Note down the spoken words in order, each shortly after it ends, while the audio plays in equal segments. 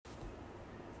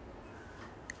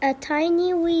A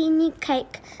tiny weeny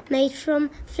cake made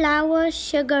from flour,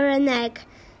 sugar and egg.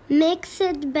 Mix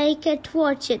it, bake it,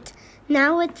 watch it.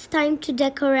 Now it's time to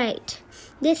decorate.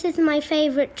 This is my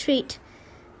favorite treat.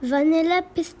 Vanilla,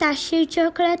 pistachio,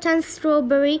 chocolate and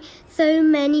strawberry, so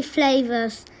many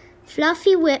flavors.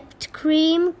 Fluffy whipped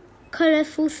cream,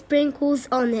 colorful sprinkles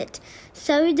on it.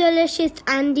 So delicious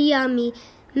and yummy.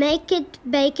 Make it,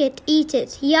 bake it, eat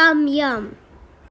it. Yum, yum.